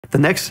The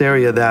next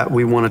area that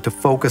we wanted to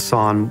focus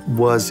on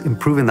was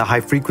improving the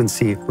high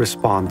frequency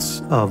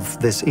response of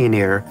this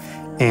in-ear.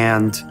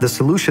 And the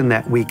solution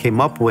that we came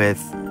up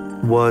with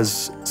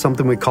was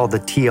something we call the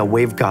Tia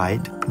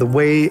Waveguide. The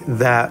way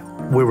that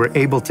we were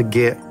able to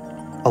get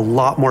a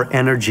lot more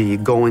energy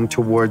going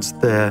towards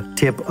the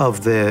tip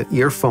of the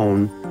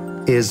earphone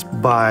is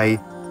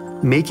by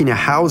making a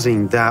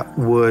housing that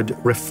would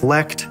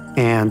reflect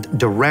and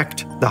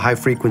direct the high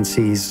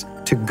frequencies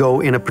to go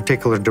in a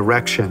particular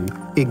direction.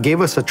 It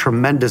gave us a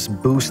tremendous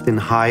boost in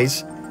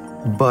highs,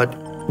 but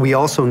we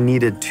also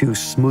needed to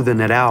smoothen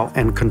it out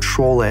and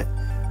control it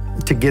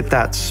to get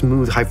that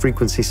smooth high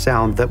frequency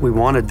sound that we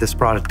wanted this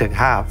product to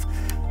have.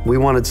 We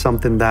wanted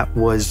something that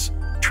was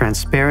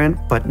transparent,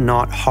 but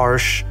not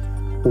harsh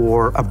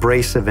or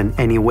abrasive in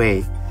any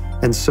way.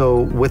 And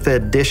so with the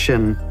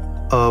addition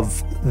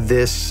of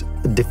this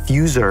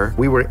diffuser,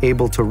 we were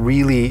able to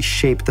really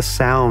shape the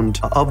sound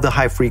of the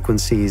high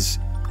frequencies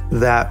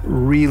that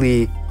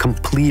really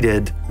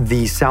completed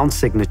the sound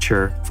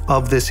signature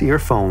of this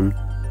earphone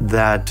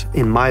that,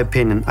 in my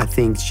opinion, I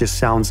think just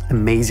sounds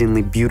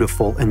amazingly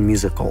beautiful and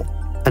musical.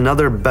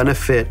 Another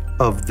benefit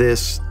of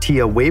this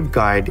Tia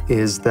Waveguide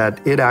is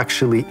that it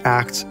actually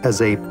acts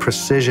as a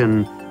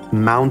precision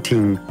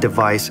mounting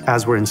device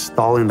as we're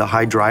installing the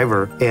high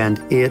driver, and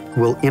it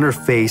will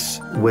interface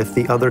with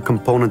the other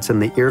components in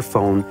the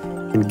earphone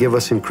and give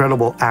us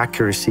incredible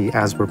accuracy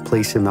as we're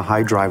placing the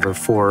high driver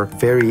for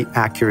very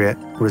accurate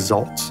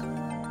results.